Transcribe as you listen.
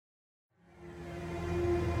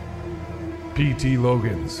P.T.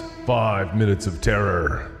 Logan's 5 Minutes of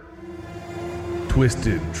Terror.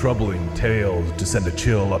 Twisted, troubling tales to send a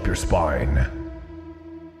chill up your spine.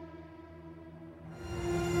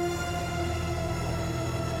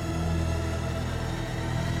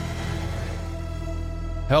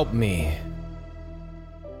 Help me.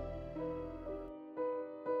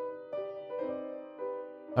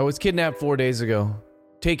 I was kidnapped 4 days ago,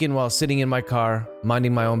 taken while sitting in my car,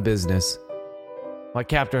 minding my own business. My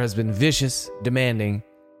captor has been vicious, demanding,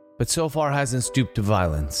 but so far hasn't stooped to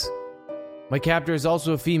violence. My captor is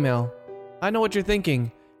also a female. I know what you're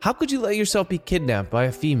thinking. How could you let yourself be kidnapped by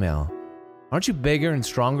a female? Aren't you bigger and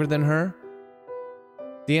stronger than her?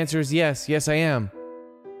 The answer is yes, I am.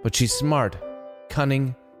 But she's smart,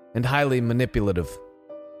 cunning, and highly manipulative.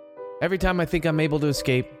 Every time I think I'm able to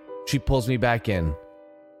escape, she pulls me back in,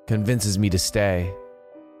 convinces me to stay.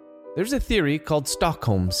 There's a theory called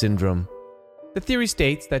Stockholm Syndrome. The theory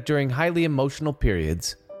states that during highly emotional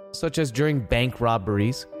periods, such as during bank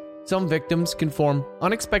robberies, some victims can form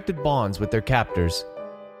unexpected bonds with their captors,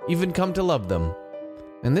 even come to love them,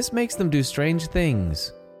 and this makes them do strange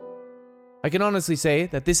things. I can honestly say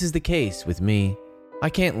that this is the case with me. I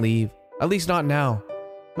can't leave, at least not now.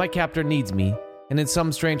 My captor needs me, and in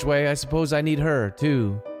some strange way, I suppose I need her,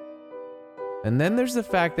 too. And then there's the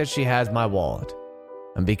fact that she has my wallet.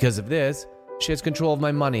 And because of this, she has control of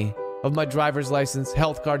my money, of my driver's license,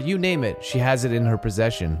 health card, you name it, she has it in her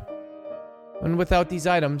possession. And without these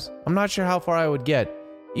items, I'm not sure how far I would get,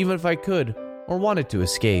 even if I could or wanted to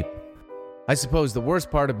escape. I suppose the worst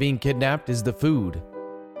part of being kidnapped is the food.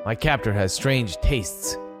 My captor has strange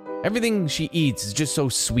tastes. Everything she eats is just so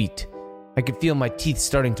sweet. I can feel my teeth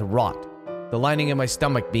starting to rot, the lining of my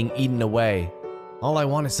stomach being eaten away. All I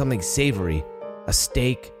want is something savory, a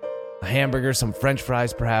steak, a hamburger, some french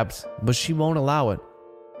fries perhaps, but she won't allow it.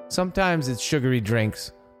 Sometimes it's sugary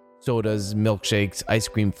drinks, sodas, milkshakes, ice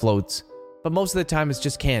cream floats, but most of the time it's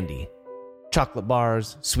just candy. Chocolate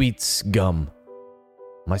bars, sweets, gum.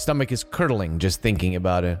 My stomach is curdling just thinking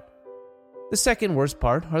about it. The second worst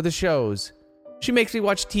part are the shows. She makes me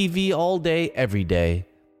watch TV all day, every day.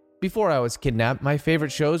 Before I was kidnapped, my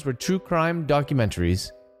favorite shows were true crime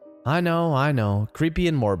documentaries. I know, creepy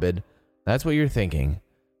and morbid. That's what you're thinking.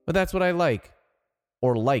 But that's what I like.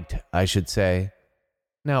 Or liked, I should say.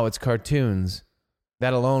 Now it's cartoons.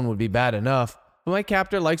 That alone would be bad enough, but my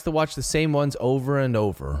captor likes to watch the same ones over and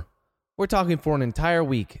over. We're talking for an entire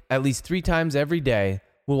week, at least 3 times every day,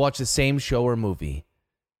 we'll watch the same show or movie.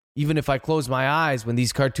 Even if I close my eyes when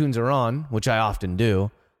these cartoons are on, which I often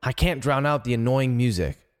do, I can't drown out the annoying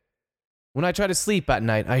music. When I try to sleep at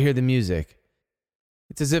night, I hear the music.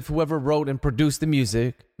 It's as if whoever wrote and produced the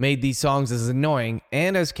music made these songs as annoying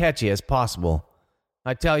and as catchy as possible.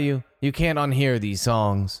 I tell you, you can't unhear these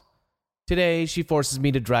songs. Today, she forces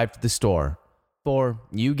me to drive to the store for,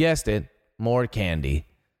 you guessed it, more candy.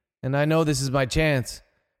 And I know this is my chance.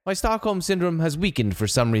 My Stockholm Syndrome has weakened for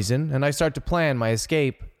some reason, and I start to plan my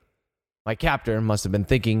escape. My captor must have been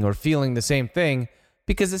thinking or feeling the same thing,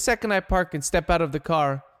 because the second I park and step out of the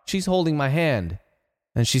car, she's holding my hand,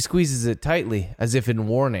 and she squeezes it tightly as if in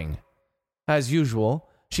warning. As usual,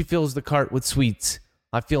 she fills the cart with sweets.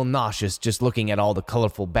 I feel nauseous just looking at all the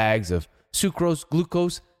colorful bags of sucrose,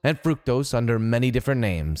 glucose, and fructose under many different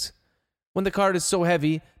names. When the cart is so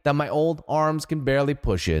heavy that my old arms can barely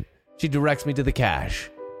push it, she directs me to the cash.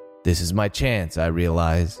 This is my chance, I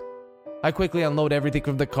realize. I quickly unload everything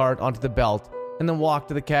from the cart onto the belt and then walk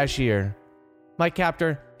to the cashier. My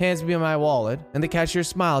captor hands me my wallet, and the cashier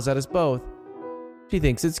smiles at us both. She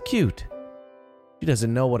thinks it's cute. She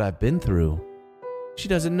doesn't know what I've been through. She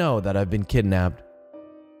doesn't know that I've been kidnapped.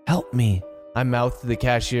 Help me, I mouth to the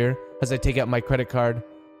cashier as I take out my credit card.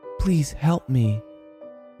 Please help me.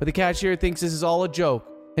 But the cashier thinks this is all a joke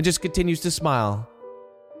and just continues to smile.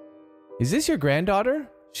 Is this your granddaughter?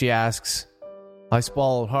 She asks. I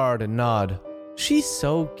swallow hard and nod. She's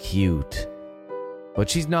so cute. But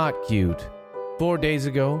she's not cute. 4 days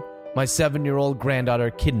ago, my 7-year-old granddaughter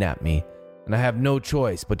kidnapped me, and I have no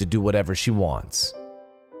choice but to do whatever she wants.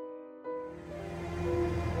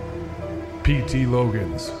 P.T.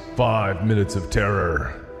 Logan's 5 Minutes of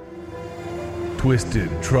Terror. Twisted,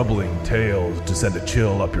 troubling tales to send a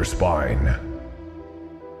chill up your spine.